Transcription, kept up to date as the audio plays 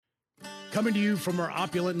coming to you from our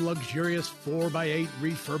opulent and luxurious 4x8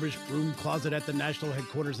 refurbished room closet at the national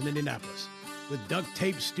headquarters in Indianapolis. With duct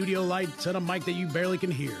tape studio lights and a mic that you barely can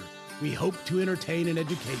hear, we hope to entertain and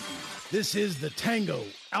educate you. This is the Tango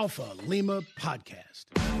Alpha Lima Podcast.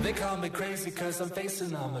 They call me crazy cause I'm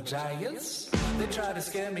facing all my giants. They try to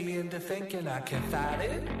scare me into thinking I can fight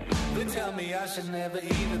it. They tell me I should never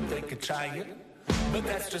even think of trying. But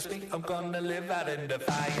that's just me, I'm gonna live out in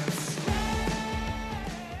defiance.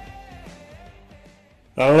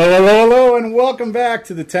 Hello, and welcome back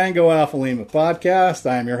to the Tango Alpha Lima Podcast.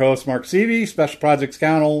 I am your host, Mark Seavey, Special Projects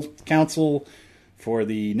Counsel for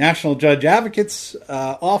the National Judge Advocate's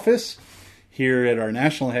Office here at our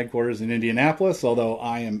national headquarters in Indianapolis, although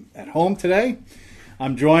I am at home today.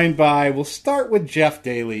 I'm joined by, we'll start with Jeff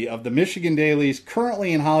Daly of the Michigan Dailies,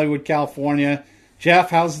 currently in Hollywood, California. Jeff,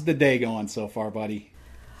 how's the day going so far, buddy?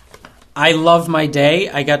 I love my day.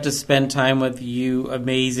 I got to spend time with you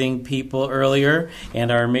amazing people earlier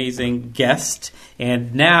and our amazing guest,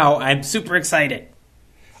 and now I'm super excited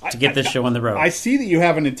to get this show on the road. I see that you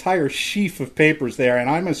have an entire sheaf of papers there, and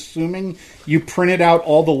I'm assuming you printed out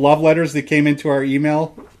all the love letters that came into our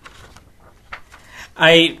email?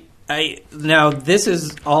 Now, this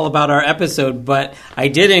is all about our episode, but I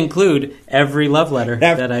did include every love letter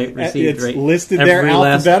that I received. It's listed there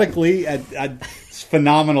alphabetically. It's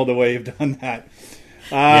phenomenal the way you've done that.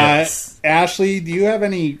 Yes. Ashley, do you have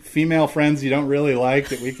any female friends you don't really like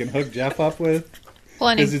that we can hook Jeff up with?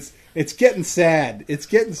 Because it's getting sad. It's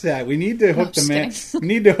getting sad. We need to hook the man. We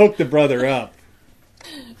need to hook the brother up.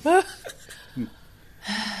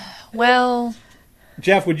 Well,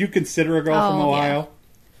 Jeff, would you consider a girl from Ohio?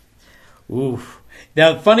 Yeah. Ooh.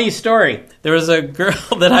 Now, funny story. There was a girl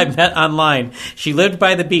that I met online. She lived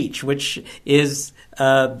by the beach, which is,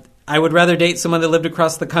 I would rather date someone that lived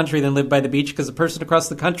across the country than live by the beach, because the person across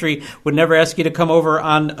the country would never ask you to come over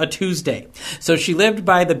on a Tuesday. So she lived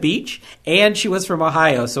by the beach, and she was from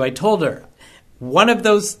Ohio. So I told her, either one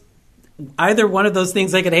of those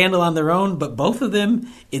things I could handle on their own, but both of them,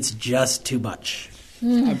 it's just too much.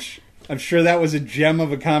 I'm sure that was a gem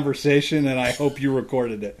of a conversation, and I hope you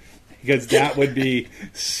recorded it, because that would be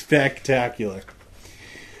spectacular.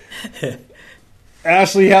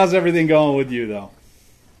 Ashley, how's everything going with you, though?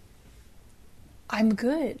 I'm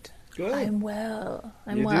good. Good. I'm well.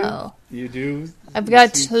 Well. You do? I've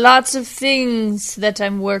got lots of things that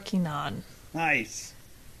I'm working on. Nice.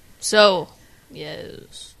 So,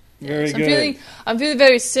 yes. Very good. I'm feeling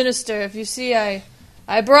very sinister. If you see, I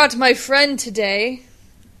brought my friend today.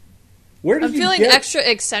 I'm feeling extra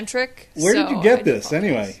eccentric. Where did you get this,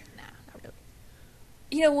 anyway? Nah, not really.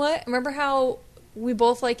 You know what? Remember how we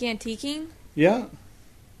both like antiquing? Yeah.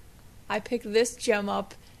 I picked this gem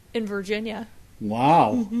up in Virginia.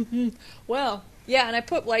 Wow. Well, yeah, and I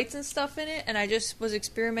put lights and stuff in it, and I just was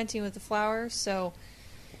experimenting with the flowers. So,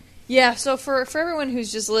 yeah. So for everyone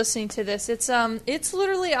who's just listening to this, it's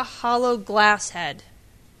literally a hollow glass head,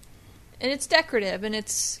 and it's decorative, and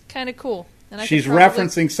it's kind of cool. And she's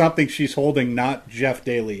referencing something she's holding, not Jeff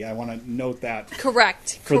Daly. I want to note that.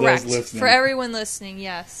 Correct. Those listening. For everyone listening,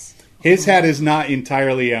 yes. His head is not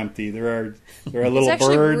entirely empty. There are little birds. It's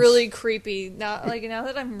actually really creepy. Now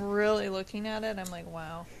that I'm really looking at it, I'm like,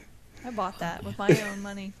 wow, I bought that with my own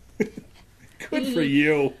money. Good for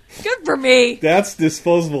you. Good for me. That's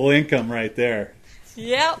disposable income right there.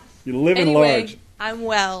 Yep. You're living large. I'm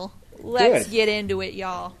well. Let's get into it,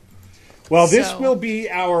 y'all. Well, this will be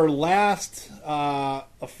our last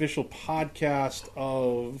official podcast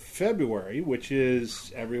of February, which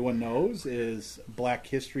is, everyone knows, is Black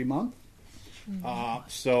History Month.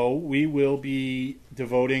 So we will be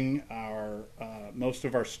devoting our most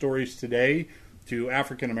of our stories today to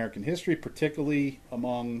African American history, particularly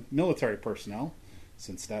among military personnel,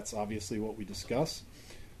 since that's obviously what we discuss.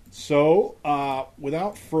 So,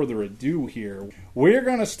 without further ado here, we're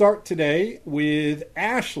going to start today with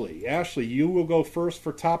Ashley. Ashley, you will go first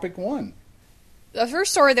for topic one. The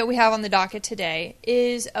first story that we have on the docket today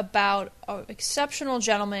is about an exceptional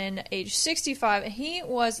gentleman, age 65. He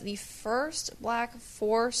was the first black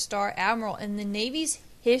 4-star admiral in the Navy's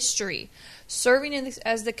history, serving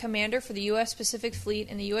as the commander for the U.S. Pacific Fleet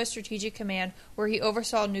and the U.S. Strategic Command, where he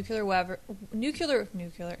oversaw nuclear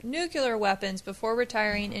weapons before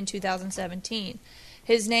retiring in 2017.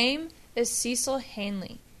 His name is Cecil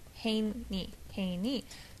Haney. Cecil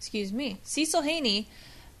Haney.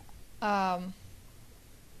 I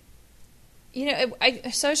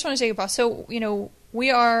just want to take a pause. So,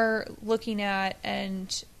 we are looking at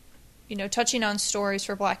and, touching on stories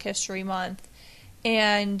for Black History Month.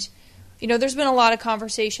 And, there's been a lot of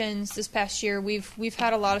conversations this past year. We've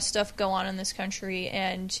had a lot of stuff go on in this country.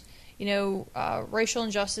 And, racial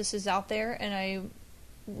injustice is out there, and I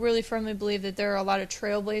really firmly believe that there are a lot of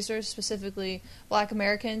trailblazers, specifically Black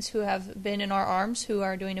Americans, who have been in our arms, who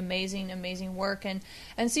are doing amazing, amazing work.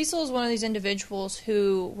 And Cecil is one of these individuals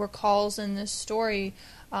who recalls in this story,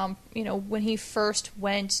 when he first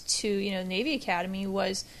went to, Navy Academy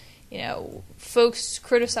was, folks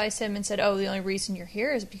criticized him and said, oh, the only reason you're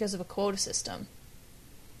here is because of a quota system.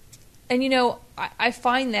 And, I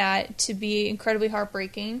find that to be incredibly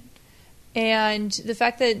heartbreaking. And the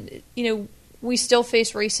fact that, we still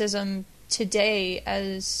face racism today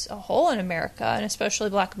as a whole in America, and especially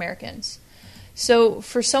Black Americans. So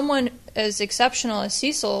for someone as exceptional as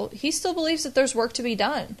Cecil, he still believes that there's work to be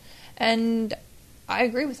done. And I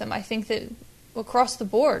agree with him. I think that across the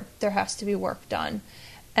board, there has to be work done.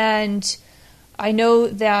 And I know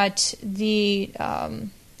that the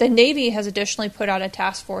Navy has additionally put out a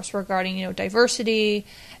task force regarding, diversity,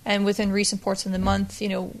 and within recent reports in the month,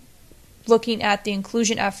 looking at the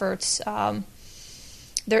inclusion efforts.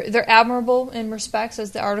 They're admirable in respects,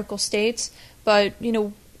 as the article states, but,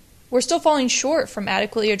 we're still falling short from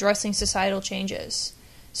adequately addressing societal changes.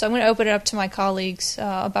 So I'm going to open it up to my colleagues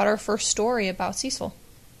about our first story about Cecil.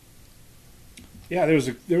 Yeah,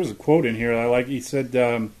 there was a quote in here I like. He said,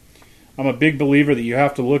 I'm a big believer that you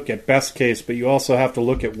have to look at best case, but you also have to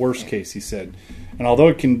look at worst case, he said. And although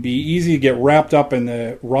it can be easy to get wrapped up in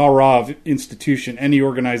the rah-rah of institution, any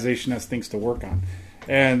organization has things to work on.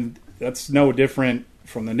 And that's no different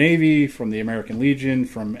from the Navy, from the American Legion,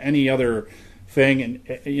 from any other thing. And,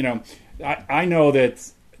 I know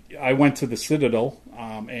that I went to the Citadel,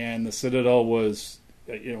 and the Citadel was,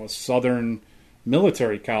 a Southern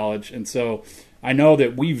military college. And so I know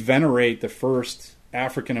that we venerate the first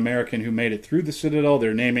African-American who made it through the Citadel.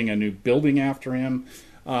 They're naming a new building after him.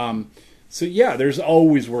 So, yeah, there's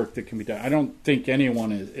always work that can be done. I don't think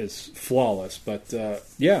anyone is flawless, but,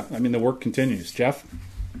 the work continues. Jeff?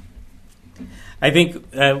 I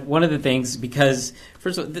think one of the things, because,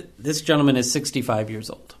 first of all, this gentleman is 65 years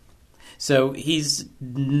old. So he's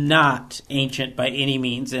not ancient by any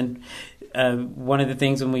means. And one of the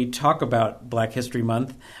things when we talk about Black History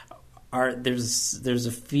Month, there's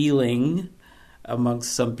a feeling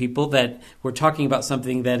amongst some people that we're talking about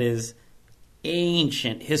something that is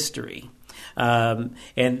ancient history. And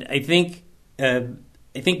I think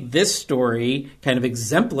this story kind of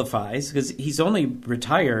exemplifies, because he's only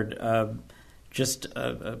retired just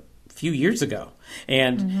a few years ago,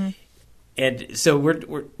 and so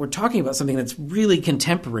we're talking about something that's really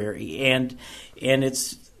contemporary, and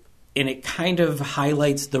it kind of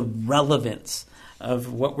highlights the relevance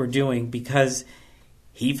of what we're doing, because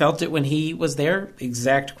he felt it when he was there.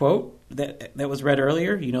 Exact quote that was read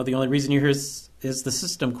earlier. The only reason you're here is the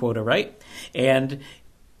system quota, right? And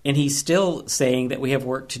he's still saying that we have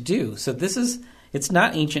work to do. So it's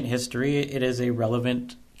not ancient history. It is a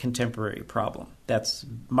relevant contemporary problem. That's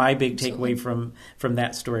my big takeaway from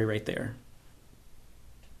that story right there.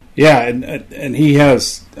 Yeah, and he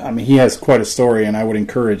has quite a story, and I would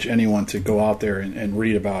encourage anyone to go out there and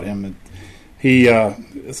read about him.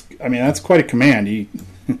 That's quite a command.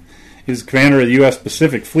 He's commander of the U.S.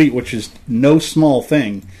 Pacific Fleet, which is no small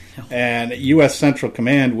thing, and U.S. Central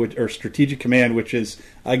Command, or Strategic Command, which is,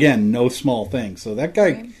 again, no small thing. So that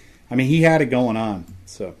guy, he had it going on.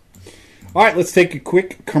 So, all right, let's take a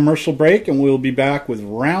quick commercial break, and we'll be back with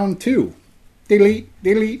round two. Delete.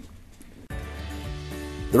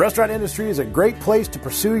 The restaurant industry is a great place to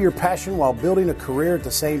pursue your passion while building a career at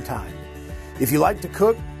the same time. If you like to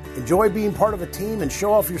cook, enjoy being part of a team, and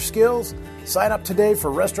show off your skills, sign up today for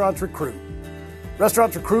Restaurants Recruit.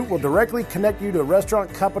 Restaurants Recruit will directly connect you to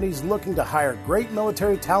restaurant companies looking to hire great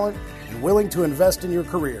military talent and willing to invest in your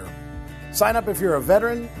career. Sign up if you're a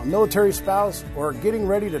veteran, a military spouse, or are getting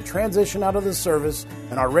ready to transition out of the service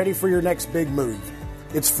and are ready for your next big move.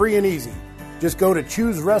 It's free and easy. Just go to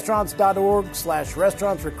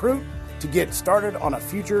chooserestaurants.org/restaurantsrecruit to get started on a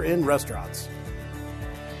future in restaurants.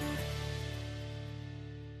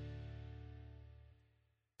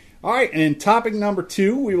 All right, and topic number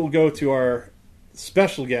 2, we will go to our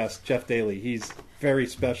special guest, Jeff Daly. He's very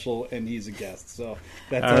special, and he's a guest, so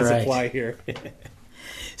that does apply here.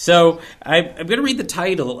 So I'm going to read the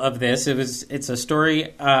title of this. It's a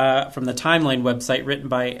story from the Timeline website written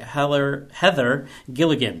by Heather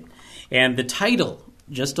Gilligan. And the title,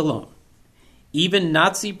 just alone, even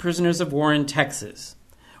Nazi prisoners of war in Texas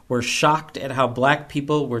were shocked at how black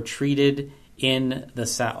people were treated in the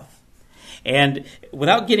South. And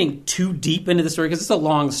without getting too deep into the story, because it's a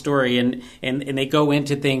long story, and they go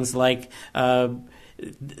into things like the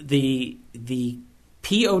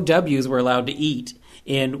POWs were allowed to eat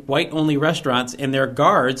in white-only restaurants, and their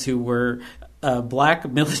guards, who were black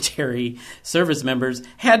military service members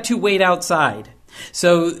had to wait outside.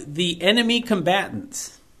 So the enemy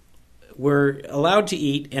combatants were allowed to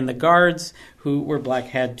eat, and the guards who were black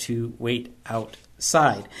had to wait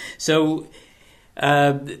outside. So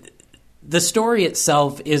the story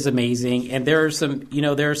itself is amazing, and there are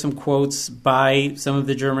some quotes by some of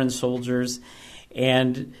the German soldiers,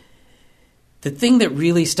 and the thing that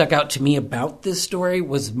really stuck out to me about this story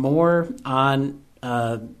was more on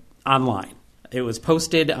online. It was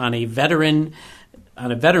posted on a veterans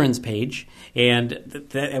page, and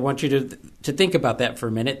I want you to think about that for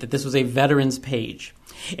a minute. That this was a veterans page,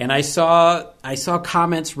 and I saw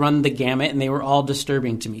comments run the gamut, and they were all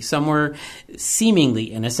disturbing to me. Some were seemingly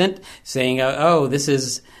innocent, saying, "Oh, this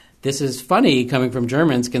is funny coming from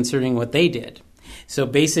Germans considering what they did." So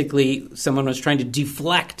basically, someone was trying to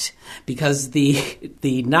deflect because the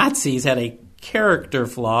Nazis had a character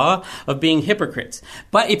flaw of being hypocrites.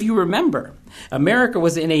 But if you remember, America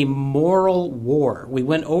was in a moral war. We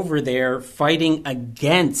went over there fighting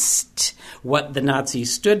against what the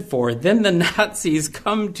Nazis stood for. Then the Nazis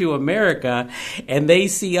come to America and they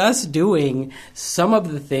see us doing some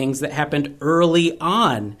of the things that happened early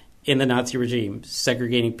on in the Nazi regime,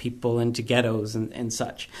 segregating people into ghettos and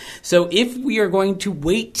such. So if we are going to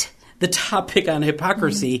weight the topic on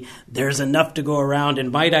hypocrisy, there's enough to go around,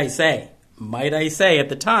 and might I say, at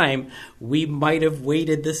the time, we might have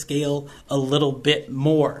weighted the scale a little bit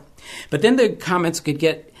more. But then the comments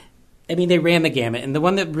they ran the gamut. And the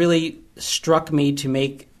one that really struck me to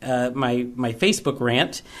make my Facebook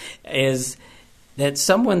rant is that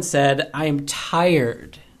someone said, "I am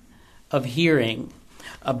tired of hearing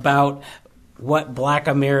about what black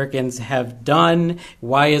Americans have done.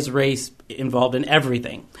 Why is race involved in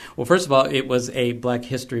everything?" Well, first of all, it was a Black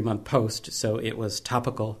History Month post, so it was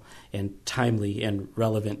topical and timely and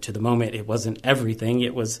relevant to the moment. It wasn't everything.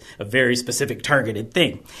 It was a very specific targeted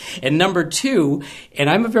thing. And number two, and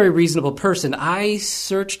I'm a very reasonable person, I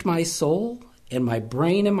searched my soul and my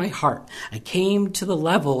brain and my heart. I came to the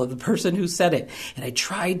level of the person who said it, and I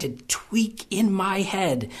tried to tweak in my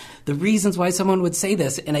head the reasons why someone would say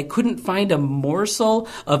this, and I couldn't find a morsel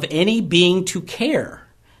of any being to care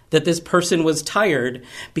that this person was tired,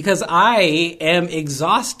 because I am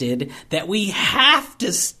exhausted that we have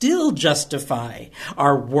to still justify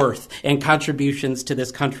our worth and contributions to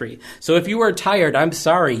this country. So if you are tired, I'm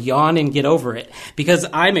sorry, yawn and get over it, because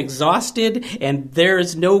I'm exhausted and there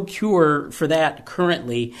is no cure for that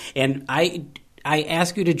currently. And I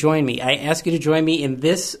ask you to join me. I ask you to join me in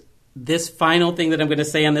this final thing that I'm going to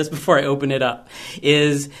say on this before I open it up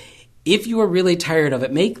is, if you are really tired of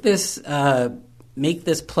it, make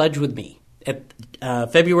this pledge with me at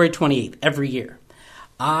February 28th every year.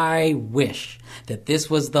 I wish that this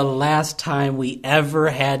was the last time we ever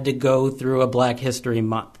had to go through a Black History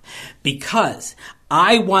Month, because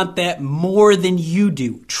I want that more than you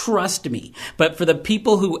do. Trust me. But for the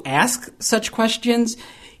people who ask such questions,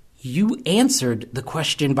 you answered the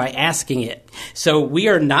question by asking it. So we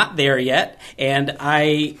are not there yet, and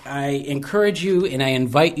I encourage you and I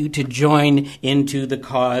invite you to join into the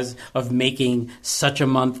cause of making such a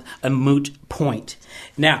month a moot point.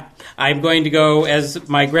 Now, I'm going to go, as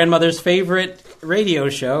my grandmother's favorite radio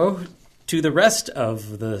show, to the rest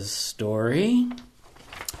of the story.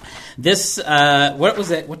 This, what was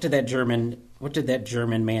that? What did that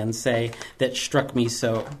German man say that struck me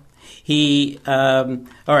so? All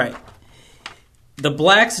right. "The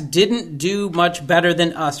blacks didn't do much better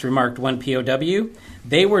than us," remarked one POW.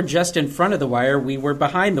 "They were just in front of the wire. We were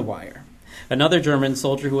behind the wire." Another German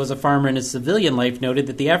soldier who was a farmer in his civilian life noted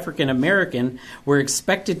that the African American were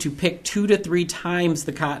expected to pick 2 to 3 times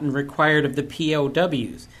the cotton required of the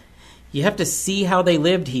POWs. "You have to see how they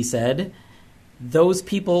lived," he said. "Those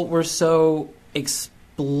people were so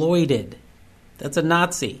exploited." That's a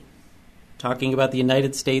Nazi talking about the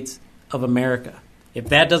United States of America. If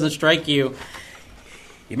that doesn't strike you,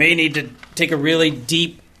 you may need to take a really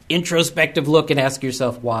deep, introspective look and ask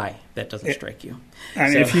yourself why that doesn't strike you.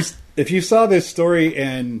 And if you saw this story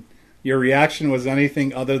and your reaction was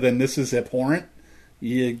anything other than "this is abhorrent,"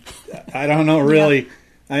 I don't know, really. Yeah.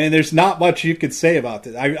 I mean, there's not much you could say about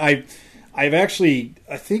this. I've actually,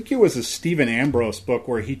 I think it was a Stephen Ambrose book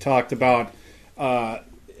where he talked about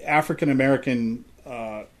African American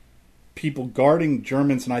people guarding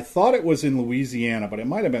Germans, and I thought it was in Louisiana, but it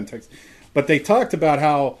might have been Texas. But they talked about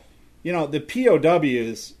how, the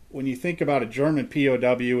POWs, when you think about a German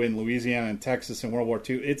POW in Louisiana and Texas in World War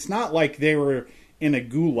II, it's not like they were in a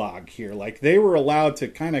gulag here. Like, they were allowed to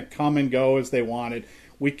kind of come and go as they wanted.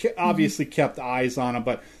 We obviously kept eyes on them,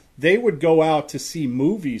 but they would go out to see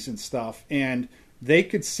movies and stuff, and they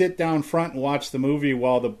could sit down front and watch the movie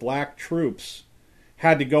while the black troops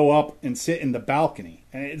had to go up and sit in the balcony.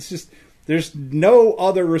 And it's just, there's no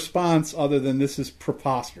other response other than this is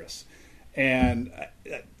preposterous. And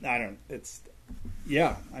I don't, it's,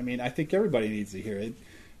 yeah, I mean, I think everybody needs to hear it.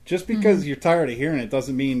 Just because you're tired of hearing it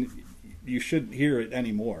doesn't mean you shouldn't hear it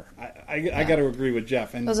anymore. I got to agree with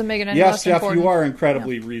Jeff. And doesn't make it any yes, less Jeff, important. you are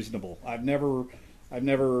incredibly reasonable. I've never, I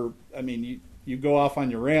mean, you go off on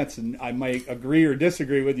your rants, and I might agree or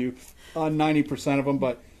disagree with you on 90% of them,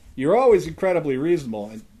 but you're always incredibly reasonable,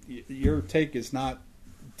 and your take is not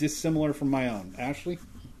dissimilar from my own. Ashley?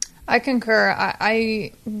 I concur.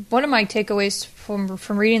 I one of my takeaways from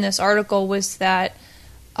reading this article was that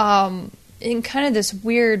in kind of this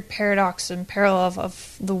weird paradox and parallel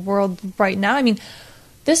of the world right now, I mean,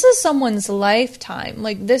 this is someone's lifetime.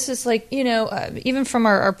 Like, this is like, you know, even from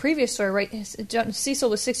our previous story, right? Cecil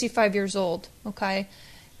was 65 years old, okay?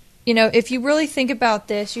 You know, if you really think about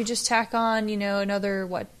this, you just tack on, you know, another,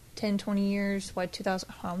 10, 20 years,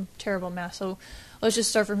 2000, terrible math. So let's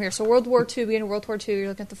just start from here. So World War II, beginning of World War II, you're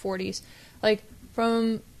looking at the 40s. Like,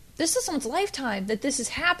 this is someone's lifetime that this is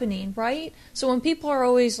happening, right? So when people are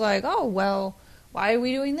always like, oh, well, why are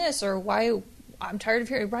we doing this? Or why, I'm tired of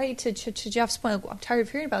hearing, right? To Jeff's point, I'm tired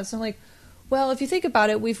of hearing about this. I'm like, well, if you think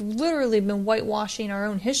about it, we've literally been whitewashing our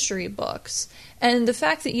own history books. And the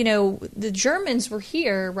fact that, you know, the Germans were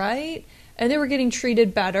here, right? And they were getting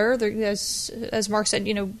treated better. As Mark said,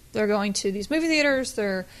 you know, they're going to these movie theaters.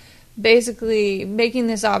 They're basically making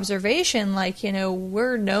this observation, like, you know,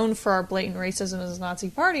 we're known for our blatant racism as a Nazi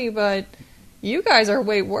party, but you guys are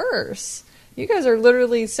way worse. You guys are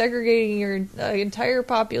literally segregating your entire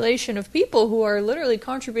population of people who are literally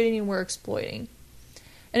contributing and we're exploiting.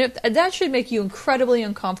 And that should make you incredibly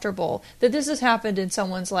uncomfortable that this has happened in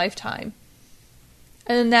someone's lifetime.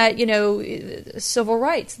 And that, you know, civil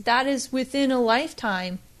rights, that is within a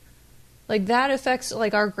lifetime. Like, that affects,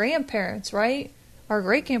 like, our grandparents, right? Our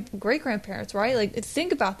great-grandparents, right? Like,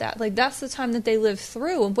 think about that. Like, that's the time that they lived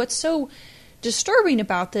through. And what's so disturbing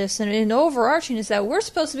about this and overarching is that we're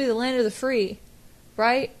supposed to be the land of the free,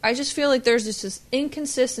 right? I just feel like there's just this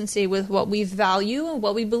inconsistency with what we value and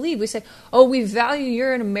what we believe. We say, oh, we value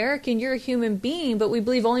you're an American, you're a human being, but we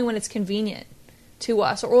believe only when it's convenient to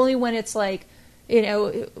us, or only when it's like, you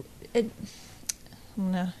know, I'm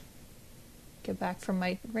going to get back from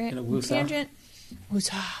my tangent.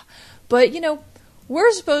 Woosah. But, you know,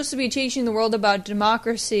 we're supposed to be teaching the world about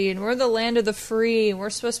democracy, and we're the land of the free, and we're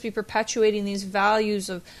supposed to be perpetuating these values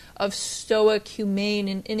of stoic, humane,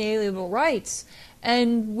 and inalienable rights.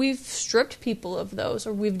 And we've stripped people of those,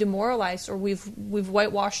 or we've demoralized, or we've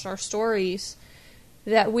whitewashed our stories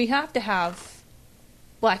that we have to have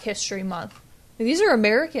Black History Month. These are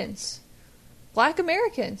Americans. Black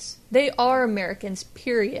Americans. They are Americans,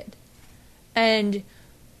 period. And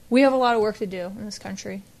we have a lot of work to do in this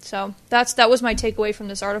country. So that was my takeaway from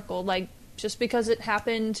this article. Like, just because it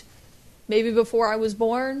happened maybe before I was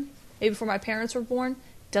born, maybe before my parents were born,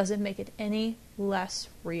 doesn't make it any less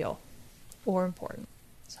real or important.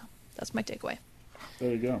 So that's my takeaway.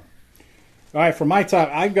 There you go. All right, for my top,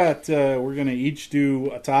 I've got, we're going to each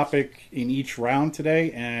do a topic in each round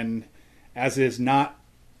today. And as is not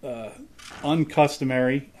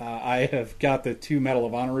uncustomary, I have got the 2 Medal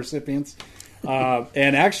of Honor recipients.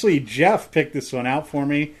 And actually, Jeff picked this one out for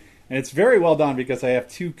me, and it's very well done because I have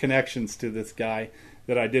 2 connections to this guy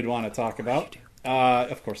that I did want to talk about.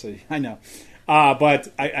 Of course, I know.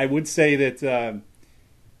 But I would say that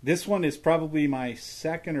this one is probably my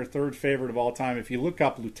second or third favorite of all time. If you look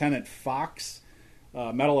up Lieutenant Fox,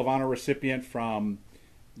 Medal of Honor recipient from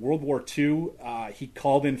World War II, he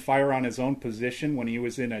called in fire on his own position when he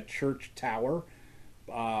was in a church tower.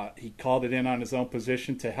 He called it in on his own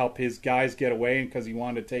position to help his guys get away because he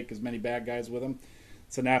wanted to take as many bad guys with him.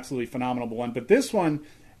 It's an absolutely phenomenal one. But this one,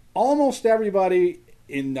 almost everybody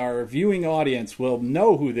in our viewing audience will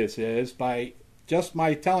know who this is by just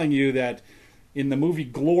my telling you that in the movie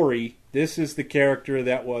Glory, this is the character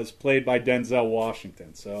that was played by Denzel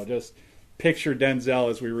Washington. So just picture Denzel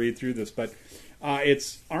as we read through this. But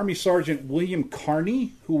it's Army Sergeant William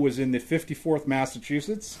Carney, who was in the 54th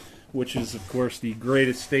Massachusetts, which is, of course, the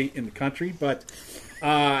greatest state in the country. But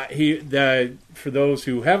for those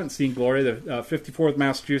who haven't seen Glory, the 54th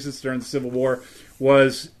Massachusetts during the Civil War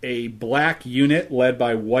was a black unit led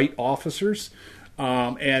by white officers,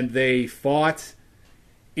 and they fought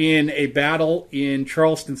in a battle in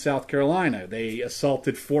Charleston, South Carolina. They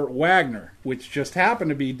assaulted Fort Wagner, which just happened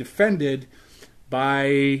to be defended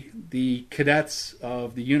by the cadets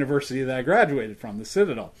of the university that I graduated from, the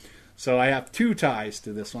Citadel. So I have 2 ties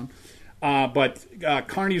to this one. But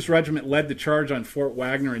Kearny's regiment led the charge on Fort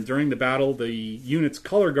Wagner, and during the battle, the unit's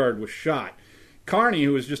color guard was shot. Kearny,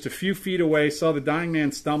 who was just a few feet away, saw the dying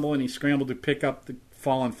man stumble, and he scrambled to pick up the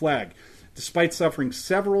fallen flag. Despite suffering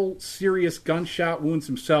several serious gunshot wounds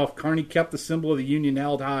himself, Kearny kept the symbol of the Union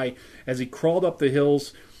held high as he crawled up the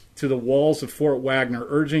hills to the walls of Fort Wagner,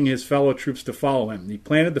 urging his fellow troops to follow him. He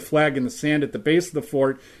planted the flag in the sand at the base of the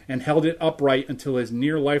fort and held it upright until his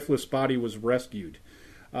near-lifeless body was rescued.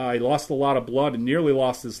 He lost a lot of blood and nearly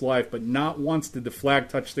lost his life, but not once did the flag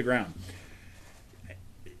touch the ground.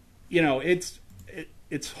 You know, it's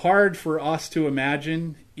hard for us to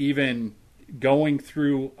imagine even going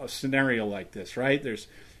through a scenario like this, right? There's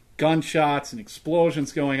gunshots and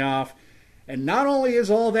explosions going off. And not only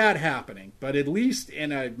is all that happening, but at least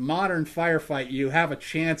in a modern firefight, you have a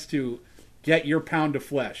chance to get your pound of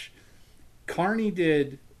flesh. Kearny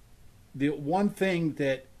did the one thing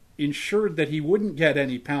that ensured that he wouldn't get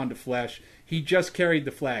any pound of flesh. He just carried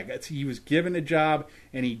the flag. He was given a job,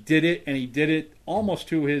 and he did it almost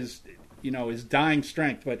to his dying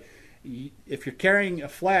strength. But if you're carrying a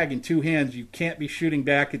flag in two hands, you can't be shooting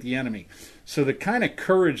back at the enemy. So the kind of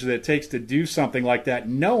courage that it takes to do something like that,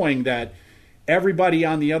 knowing that everybody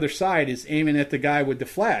on the other side is aiming at the guy with the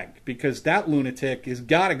flag, because that lunatic has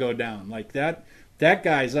got to go down. Like that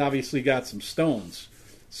guy's obviously got some stones.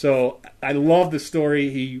 So I love the story.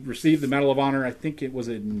 He received the Medal of Honor. I think it was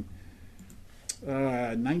in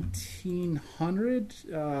 1900.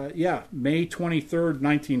 May 23rd,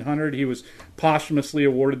 1900. He was posthumously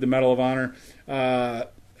awarded the Medal of Honor.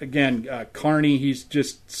 Kearny, he's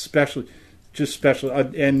just special.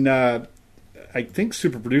 I think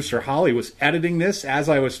super producer Holly was editing this as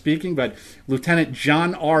I was speaking, but Lieutenant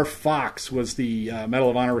John R. Fox was the Medal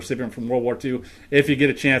of Honor recipient from World War II. If you get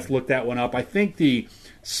a chance, look that one up. I think the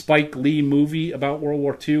Spike Lee movie about World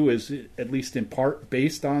War II is at least in part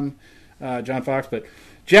based on John Fox. But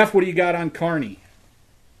Jeff, what do you got on Kearny?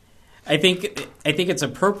 I think it's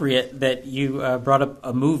appropriate that you brought up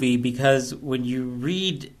a movie, because when you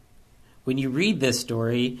read this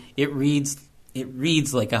story, it reads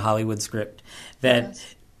like a Hollywood script. That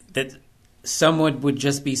someone would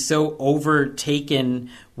just be so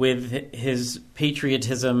overtaken with his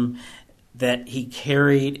patriotism that he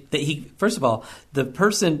carried. First of all, the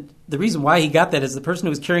reason why he got that is the person who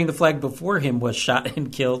was carrying the flag before him was shot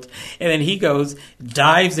and killed, and then he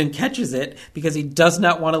dives and catches it because he does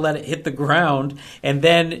not want to let it hit the ground. And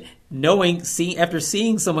then after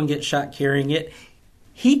seeing someone get shot carrying it,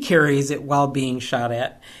 he carries it while being shot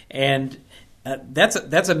at, and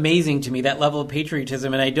that's amazing to me, that level of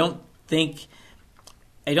patriotism. And I don't think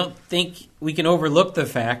we can overlook the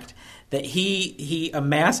fact that he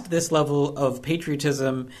amassed this level of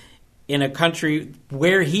patriotism in a country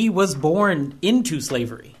where he was born into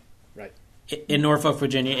slavery, right, in Norfolk,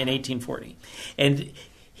 Virginia, in 1840, and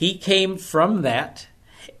he came from that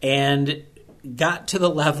and got to the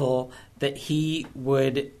level that he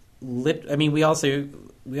would. We all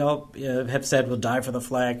have said we'll die for the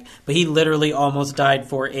flag, but he literally almost died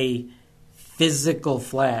for a physical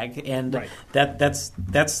flag, and right. That's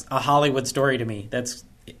a Hollywood story to me. It's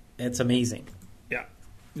amazing. Yeah,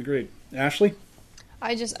 agreed. Ashley?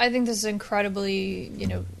 I think this is incredibly,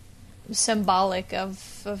 symbolic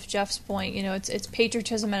of Jeff's point. It's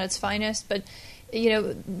patriotism at its finest, but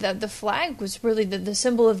the flag was really the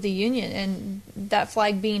symbol of the Union, and that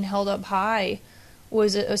flag being held up high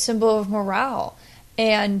was a symbol of morale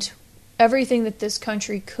and everything that this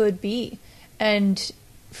country could be. And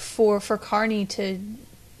for Kearny to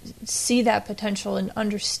see that potential and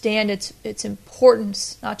understand its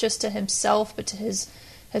importance, not just to himself but to his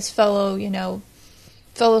fellow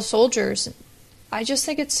soldiers, I just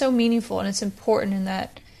think it's so meaningful, and it's important in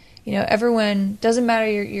that everyone, doesn't matter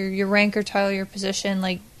your rank or title, your position,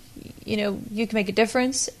 you can make a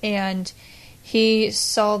difference. And he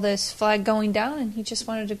saw this flag going down, and he just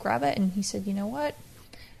wanted to grab it, and he said, you know what?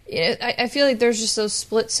 I feel like there's just those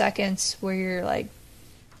split seconds where you're like,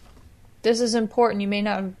 this is important. You may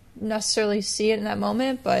not necessarily see it in that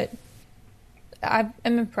moment, but I'm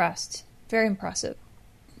impressed. Very impressive.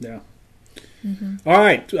 Yeah. Mm-hmm. All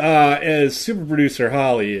right. As super producer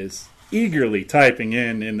Holly is eagerly typing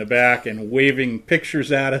in the back and waving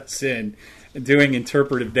pictures at us and doing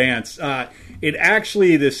interpretive dance,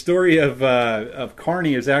 the story of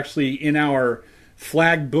Kearny is actually in our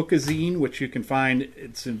flag bookazine, which you can find.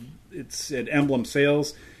 It's at Emblem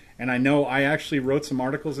Sales, and I know I actually wrote some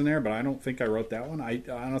articles in there, but I don't think I wrote that one. I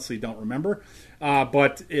honestly don't remember.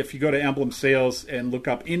 But if you go to Emblem Sales and look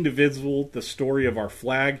up Indivisible, the story of our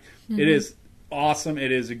flag, mm-hmm. It is awesome.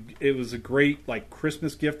 It was a great like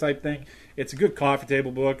Christmas gift type thing. It's a good coffee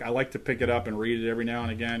table book. I like to pick it up and read it every now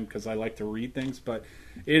and again because I like to read things. But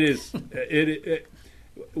it is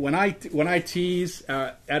when I tease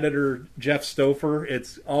editor Jeff Stouffer,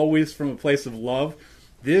 it's always from a place of love.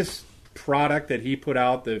 This product that he put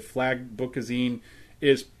out, the Flag Bookazine,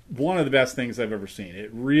 is one of the best things I've ever seen. It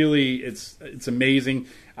really, it's amazing.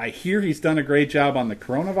 I hear he's done a great job on the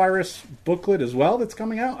coronavirus booklet as well that's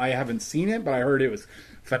coming out. I haven't seen it, but I heard it was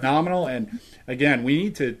phenomenal. And again, we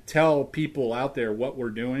need to tell people out there what we're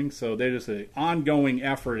doing. So there's an ongoing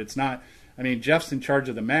effort. It's not, I mean, Jeff's in charge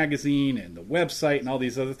of the magazine and the website and all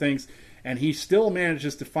these other things, and he still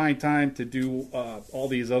manages to find time to do all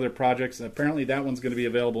these other projects. And apparently that one's going to be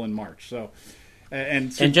available in March. So,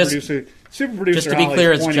 and super producer just to be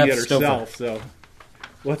clear, it's Jeff Stouffer. So,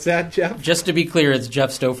 what's that, Jeff? Just to be clear, it's Jeff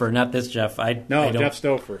Stouffer, not this Jeff. Jeff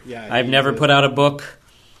Stouffer. Yeah, I've never put out a book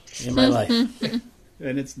in my life,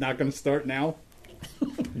 and it's not going to start now.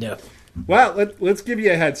 No. Well, let's give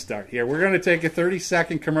you a head start here. We're going to take a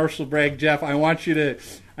 30-second commercial break, Jeff. I want you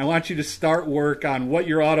to start work on what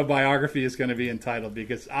your autobiography is going to be entitled,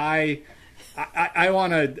 because I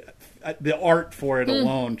want to. The art for it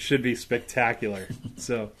alone should be spectacular.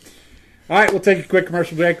 So, all right, we'll take a quick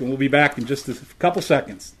commercial break, and we'll be back in just a couple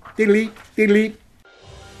seconds. Delete.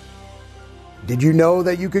 Did you know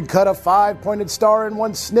that you could cut a 5-pointed star in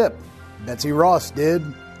one snip? Betsy Ross did.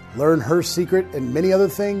 Learn her secret and many other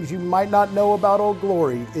things you might not know about Old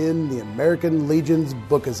Glory in the American Legion's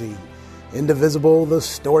Bookazine, Indivisible, the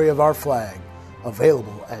Story of Our Flag.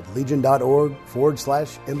 Available at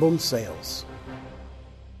legion.org/emblem sales.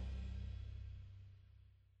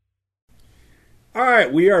 All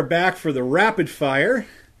right, we are back for the rapid fire,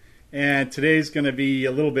 and today's going to be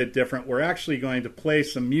a little bit different. We're actually going to play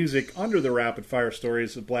some music under the rapid fire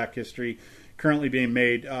stories of Black history currently being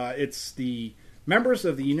made. It's the members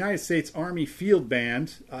of the United States Army Field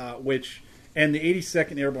Band, and the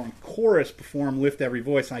 82nd Airborne Chorus perform Lift Every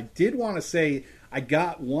Voice. And I did want to say I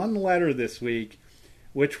got one letter this week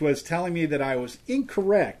which was telling me that I was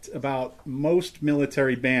incorrect about most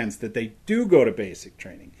military bands, that they do go to basic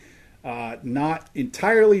training. Not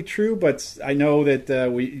entirely true, but I know that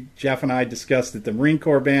Jeff and I discussed that the Marine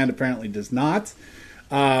Corps band apparently does not.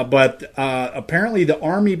 But apparently the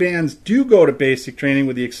Army bands do go to basic training,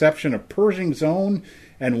 with the exception of Pershing Zone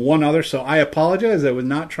and one other. So I apologize. I was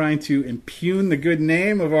not trying to impugn the good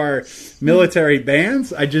name of our military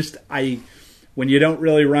bands. When you don't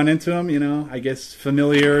really run into them, I guess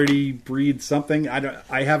familiarity breeds something.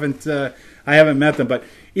 I haven't met them, but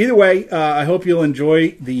either way, I hope you'll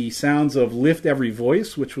enjoy the sounds of Lift Every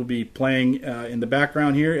Voice, which will be playing in the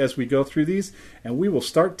background here as we go through these. And we will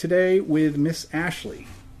start today with Miss Ashley.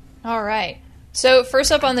 All right. So first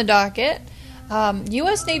up on the docket,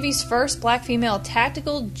 U.S. Navy's first black female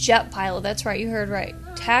tactical jet pilot, that's right, you heard right,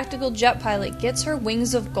 tactical jet pilot, gets her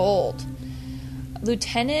wings of gold.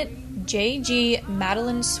 Lieutenant J.G.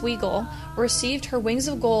 Madeline Swigel received her wings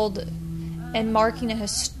of gold and marking a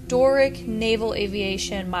historic naval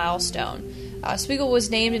aviation milestone. Swigel was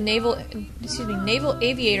named a naval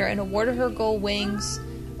aviator and awarded her gold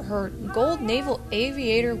naval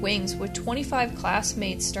aviator wings with 25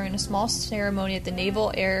 classmates during a small ceremony at the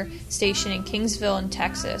Naval Air Station in Kingsville in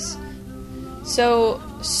Texas. So,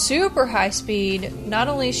 super high speed. Not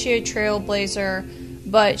only is she a trailblazer,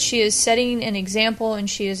 but she is setting an example, and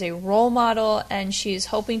she is a role model, and she is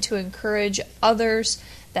hoping to encourage others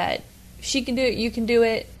that she can do it, you can do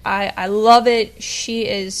it. I love it. She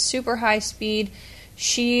is super high speed.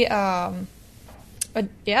 She,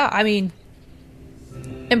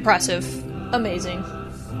 impressive. Amazing.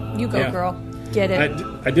 You go, girl. Get it.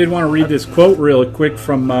 I did want to read this quote real quick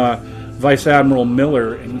from Vice Admiral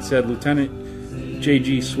Miller, and he said, Lieutenant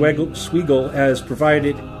J.G. Swigel has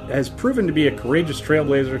proven to be a courageous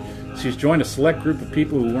trailblazer. She's joined a select group of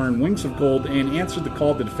people who earned wings of gold and answered the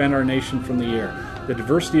call to defend our nation from the air. The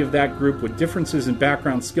diversity of that group, with differences in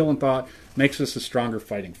background, skill, and thought, makes us a stronger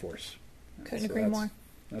fighting force. Couldn't agree more.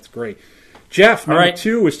 That's great. Jeff, number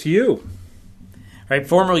 2 is to you. All right,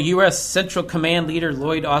 former U.S. Central Command leader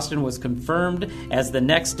Lloyd Austin was confirmed as the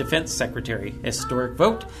next Defense Secretary. A historic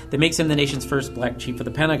vote that makes him the nation's first black chief of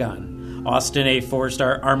the Pentagon. Austin, a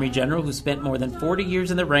 4-star Army general who spent more than 40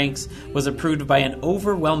 years in the ranks, was approved by an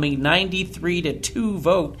overwhelming 93-2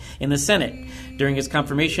 vote in the Senate. During his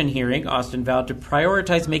confirmation hearing, Austin vowed to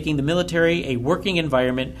prioritize making the military a working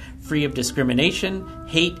environment free of discrimination,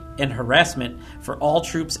 hate, and harassment for all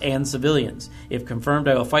troops and civilians. If confirmed,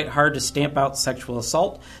 I will fight hard to stamp out sexual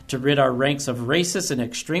assault, to rid our ranks of racists and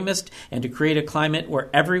extremists, and to create a climate where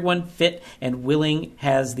everyone fit and willing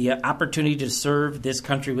has the opportunity to serve this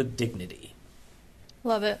country with dignity.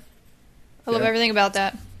 Love it. I love everything about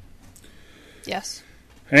that. Yes.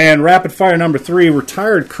 And rapid fire number 3,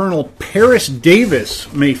 retired Colonel Paris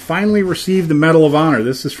Davis may finally receive the Medal of Honor.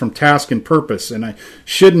 This is from Task and Purpose. And I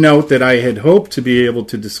should note that I had hoped to be able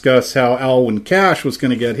to discuss how Alwyn Cash was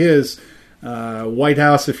going to get his. White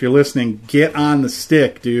House, if you're listening, get on the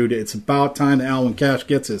stick, dude. It's about time that Alwyn Cash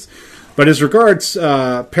gets his. But as regards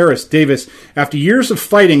Paris Davis, after years of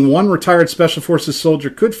fighting, one retired Special Forces soldier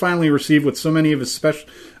could finally receive what so many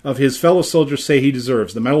of his fellow soldiers say he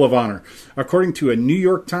deserves, the Medal of Honor. According to a New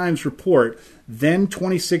York Times report, then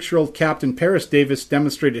 26-year-old Captain Paris Davis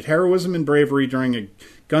demonstrated heroism and bravery during a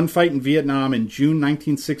gunfight in Vietnam in June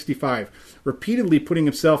 1965, repeatedly putting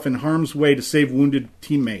himself in harm's way to save wounded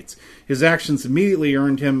teammates. His actions immediately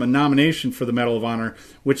earned him a nomination for the Medal of Honor,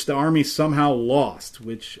 which the Army somehow lost,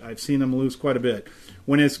 which I've seen him lose quite a bit.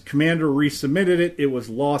 When his commander resubmitted it, it was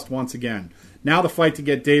lost once again. Now the fight to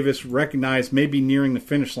get Davis recognized may be nearing the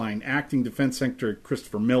finish line. Acting Defense Secretary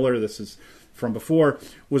Christopher Miller, this is from before,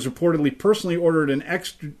 was reportedly personally ordered an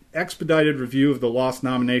expedited review of the lost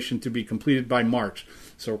nomination to be completed by March.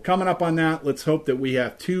 So we're coming up on that. Let's hope that we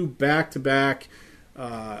have 2 back-to-back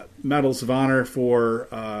Medals of Honor, for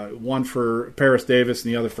one for Paris Davis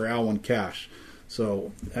and the other for Alwyn Cash.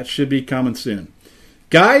 So that should be coming soon.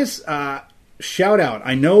 Guys, shout out.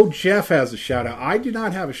 I know Jeff has a shout out. I do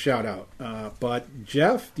not have a shout out. But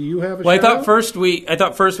Jeff, do you have a shout out? I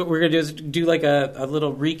thought first what we were going to do is do like a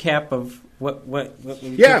little recap of what we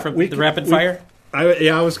took from the rapid fire.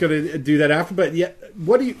 I was going to do that after, but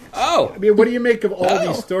what do you? Oh, I mean, what do you make of all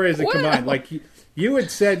these stories that combine? Like you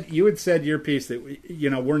had said your piece that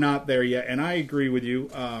we're not there yet, and I agree with you.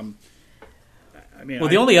 The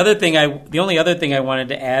only other thing I wanted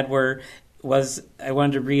to add was I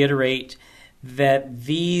wanted to reiterate that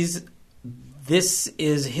this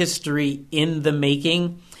is history in the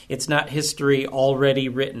making. It's not history already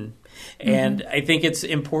written. And I think it's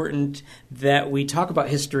important that we talk about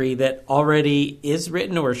history that already is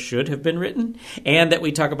written or should have been written, and that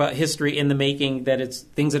we talk about history in the making, that it's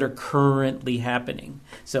things that are currently happening.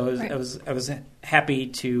 So I was happy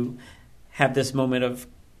to have this moment of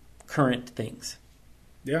current things.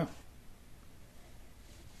 Yeah.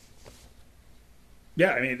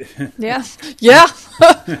 Yeah, I mean. Yeah. Yep.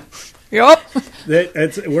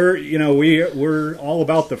 We're all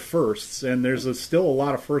about the firsts, and there's still a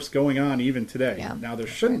lot of firsts going on even today. Yeah. Now there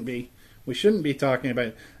shouldn't be. We shouldn't be talking about.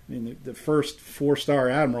 I mean, the first 4-star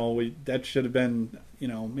admiral. That should have been.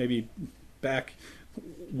 Maybe back.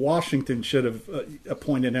 Washington should have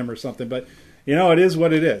appointed him or something. But it is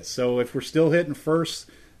what it is. So if we're still hitting firsts,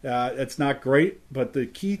 it's not great. But the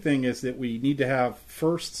key thing is that we need to have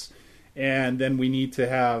firsts, and then we need to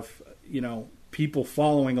have people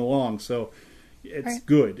following along. So it's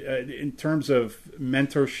good in terms of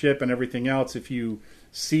mentorship and everything else. If you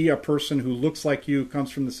see a person who looks like you,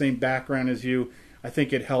 comes from the same background as you, I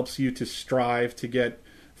think it helps you to strive to get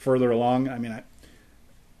further along. I mean,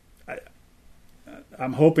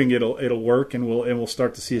 I'm hoping it'll work, and we'll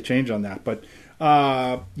start to see a change on that. But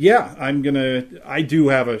I do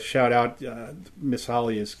have a shout out. Miss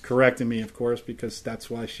Holly is correcting me, of course, because that's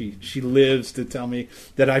why she lives to tell me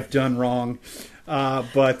that I've done wrong.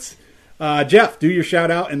 But Jeff, do your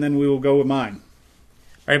shout out, and then we will go with mine.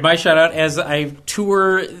 All right, my shout out as I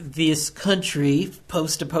tour this country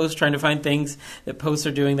post to post, trying to find things that posts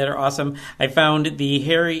are doing that are awesome. I found the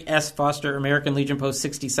Harry S. Foster American Legion Post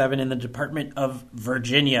 67 in the Department of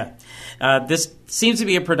Virginia. This seems to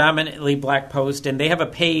be a predominantly black post, and they have a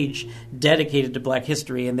page dedicated to Black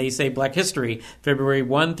history, and they say Black History, February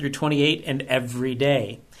 1 through 28, and every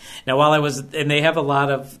day. Now, they have a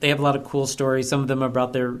lot of cool stories. Some of them are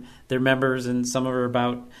about their members, and some are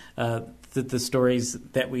about the stories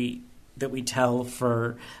that we tell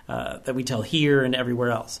here and everywhere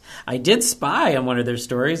else. I did spy on one of their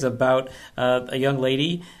stories about a young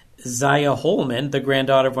lady, Zaya Holman, the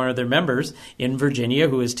granddaughter of one of their members in Virginia,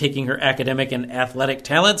 who is taking her academic and athletic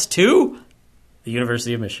talents to the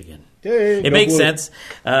University of Michigan. It makes sense.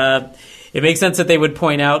 It makes sense that they would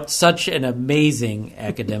point out such an amazing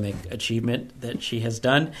academic achievement that she has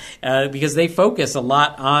done, because they focus a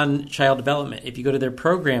lot on child development. If you go to their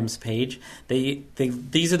programs page,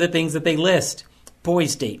 these are the things that they list: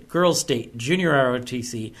 Boys State, Girls State, Junior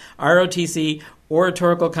ROTC,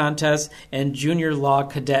 oratorical contests, and junior law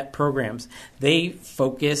cadet programs. They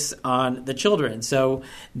focus on the children. So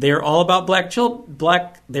they're all about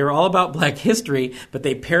they're all about Black history, but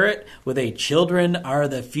they pair it with a children are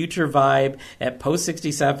the future vibe at Post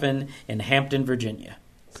 67 in Hampton, Virginia.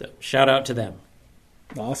 So shout out to them.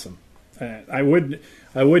 Awesome. I would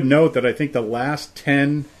note that I think the last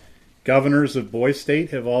 10 governors of Boys State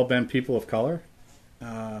have all been people of color.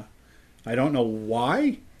 I don't know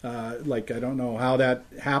why. I don't know how that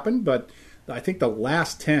happened, but I think the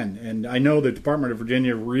last 10, and I know the Department of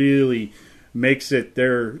Virginia really makes it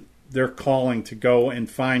their calling to go and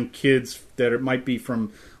find kids that might be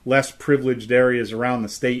from less privileged areas around the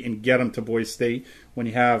state and get them to Boise State when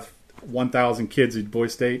you have 1,000 kids at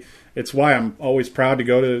Boise State. It's why I'm always proud to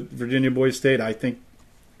go to Virginia Boise State. I think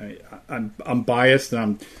I'm biased, and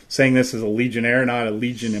I'm saying this as a Legionnaire, not a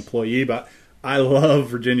Legion employee, but I love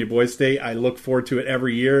Virginia Boise State. I look forward to it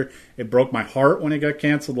every year. It broke my heart when it got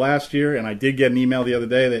canceled last year, and I did get an email the other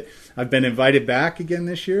day that I've been invited back again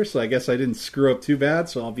this year, so I guess I didn't screw up too bad,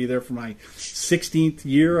 so I'll be there for my 16th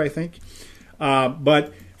year, I think.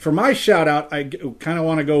 But for my shout-out, I kind of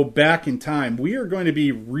want to go back in time. We are going to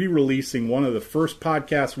be re-releasing one of the first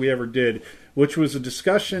podcasts we ever did, which was a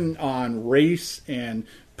discussion on race and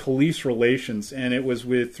police relations, and it was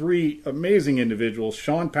with three amazing individuals,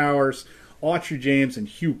 Sean Powers, Autry James, and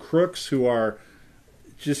Hugh Crooks, who are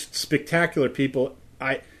just spectacular people.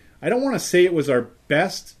 I don't want to say it was our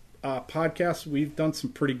best podcast. We've done some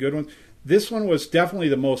pretty good ones. This one was definitely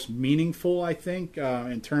the most meaningful, I think,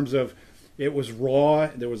 in terms of it was raw.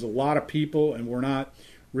 There was a lot of people, and we're not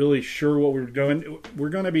really sure what we're doing. We're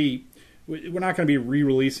not going to be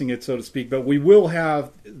re-releasing it, so to speak, but we will have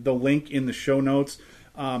the link in the show notes.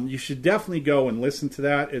 You should definitely go and listen to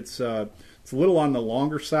that. It's a little on the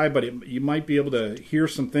longer side, but you might be able to hear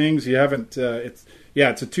some things you haven't. It's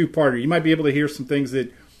a two-parter. You might be able to hear some things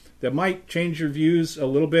that might change your views a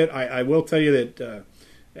little bit. I will tell you that,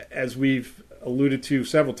 as we've alluded to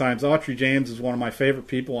several times, Autry James is one of my favorite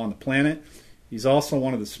people on the planet. He's also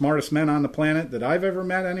one of the smartest men on the planet that I've ever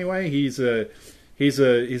met. Anyway, he's a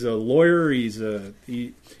lawyer. He's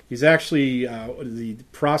actually the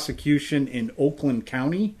prosecution in Oakland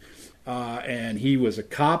County. And he was a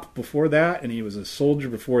cop before that, and he was a soldier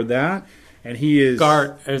before that, and he is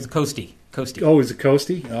Coastie. Oh, he's a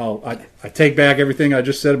Coastie? Oh, I take back everything I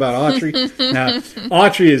just said about Autry. Now,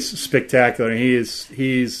 Autry is spectacular.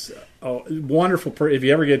 He's a wonderful person. If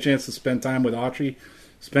you ever get a chance to spend time with Autry,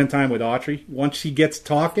 spend time with Autry. Once he gets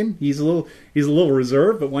talking, he's a little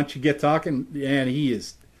reserved, but once you get talking, man, he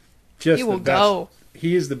is just the best. Go.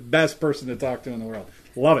 He is the best person to talk to in the world.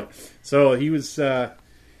 Love it. So he was.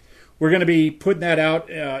 We're going to be putting that out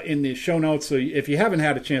in the show notes, so if you haven't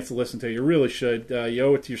had a chance to listen to it, you really should. You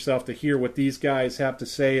owe it to yourself to hear what these guys have to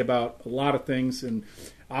say about a lot of things, and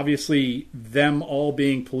obviously them all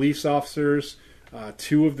being police officers,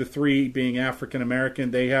 two of the three being African-American.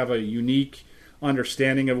 They have a unique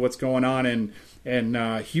understanding of what's going on,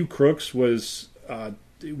 and Hugh Crooks was on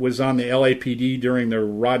the LAPD during the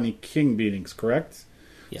Rodney King beatings, correct?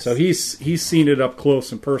 Yes. So he's seen it up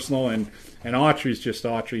close and personal, and Autry's just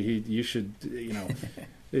Autry. You should,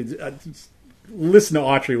 listen to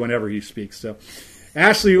Autry whenever he speaks. So,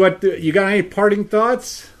 Ashley, you got any parting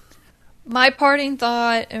thoughts? My parting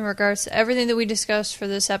thought in regards to everything that we discussed for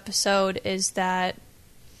this episode is that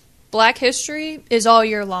Black history is all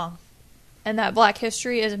year long, and that Black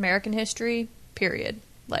history is American history, period.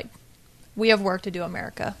 Like, we have work to do,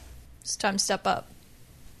 America. It's time to step up.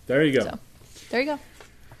 There you go. So, there you go.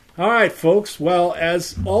 All right, folks. Well,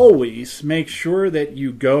 as always, make sure that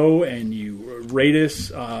you go and you rate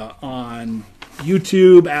us on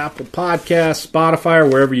YouTube, Apple Podcasts, Spotify, or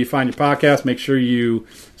wherever you find your podcast. Make sure you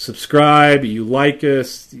subscribe, you like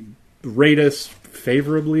us, rate us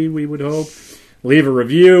favorably, we would hope. Leave a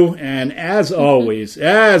review. And as always,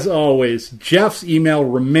 Jeff's email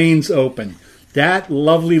remains open. That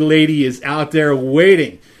lovely lady is out there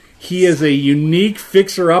waiting. He is a unique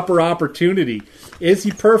fixer-upper opportunity. Is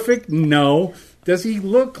he perfect? No. Does he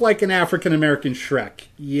look like an African-American Shrek?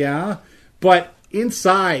 Yeah. But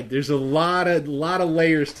inside, there's a lot of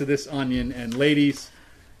layers to this onion. And ladies,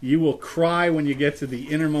 you will cry when you get to the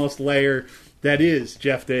innermost layer that is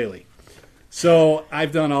Jeff Daly. So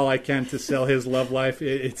I've done all I can to sell his love life.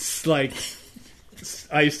 It's like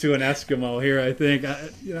ice to an Eskimo here, I think.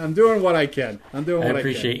 I'm doing what I can. I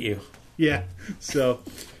appreciate you. Yeah. So...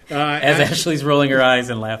 as Ashley's rolling her eyes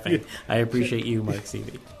and laughing, I appreciate you, Mark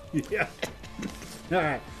Seavey. Yeah. All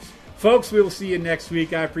right. Folks, we will see you next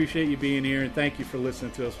week. I appreciate you being here, and thank you for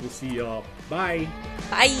listening to us. We'll see you all. Bye.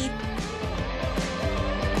 Bye.